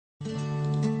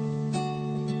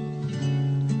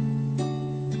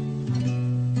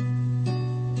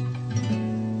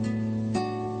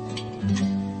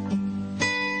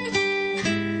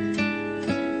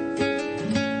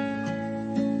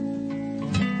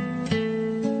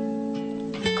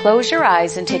Close your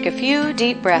eyes and take a few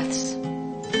deep breaths.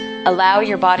 Allow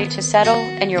your body to settle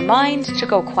and your mind to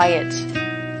go quiet.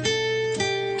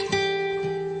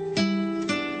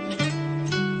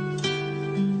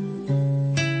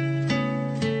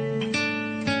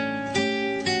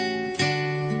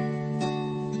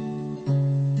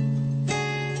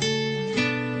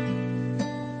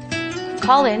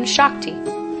 Call in Shakti.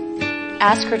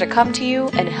 Ask her to come to you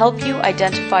and help you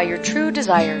identify your true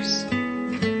desires.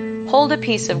 Hold a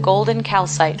piece of golden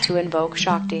calcite to invoke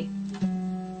Shakti.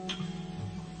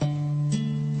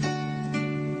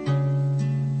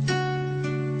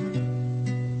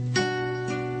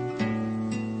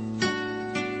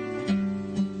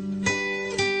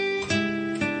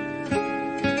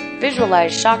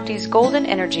 Visualize Shakti's golden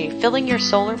energy filling your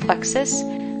solar plexus,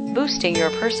 boosting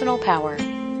your personal power.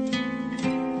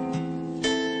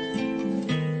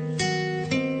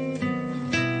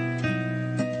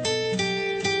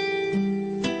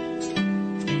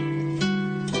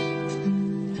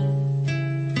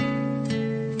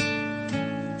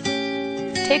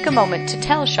 Take a moment to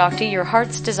tell Shakti your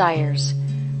heart's desires.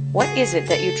 What is it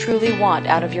that you truly want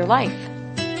out of your life?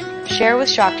 Share with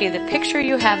Shakti the picture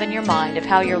you have in your mind of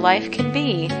how your life can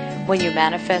be when you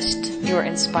manifest your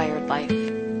inspired life.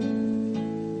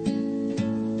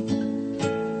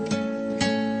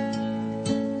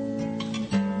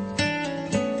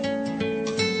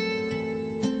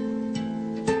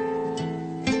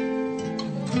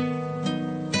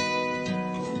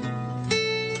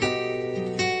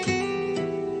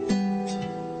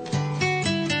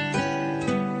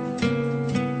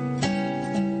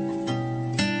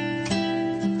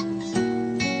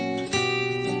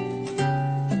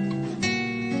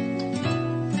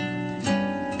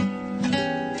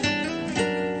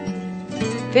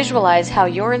 Visualize how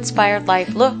your inspired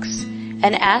life looks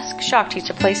and ask Shakti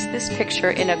to place this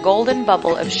picture in a golden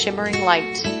bubble of shimmering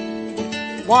light.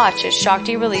 Watch as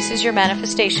Shakti releases your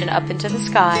manifestation up into the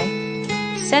sky,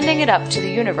 sending it up to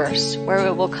the universe where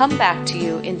it will come back to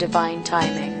you in divine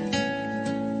timing.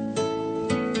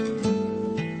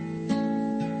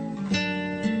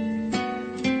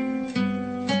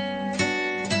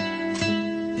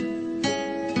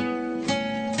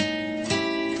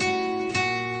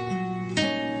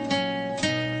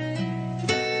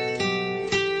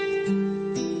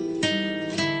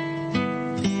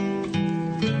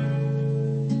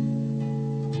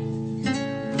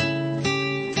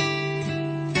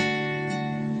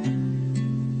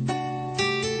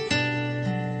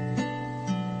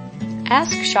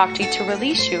 Ask Shakti to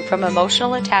release you from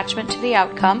emotional attachment to the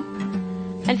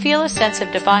outcome and feel a sense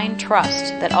of divine trust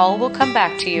that all will come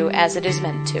back to you as it is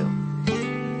meant to.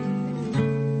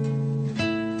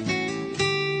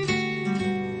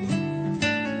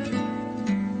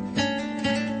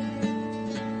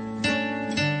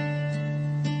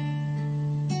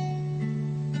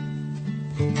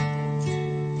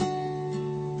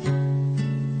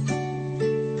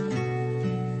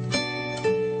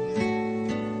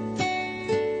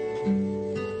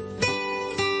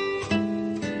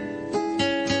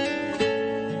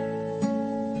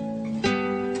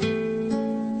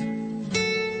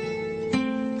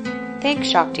 Thank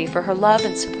Shakti for her love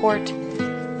and support.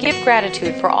 Give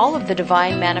gratitude for all of the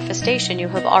divine manifestation you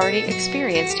have already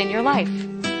experienced in your life.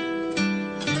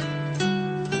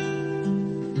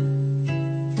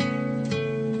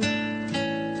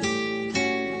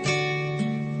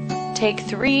 Take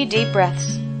 3 deep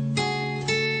breaths.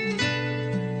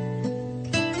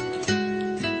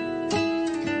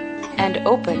 And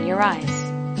open your eyes.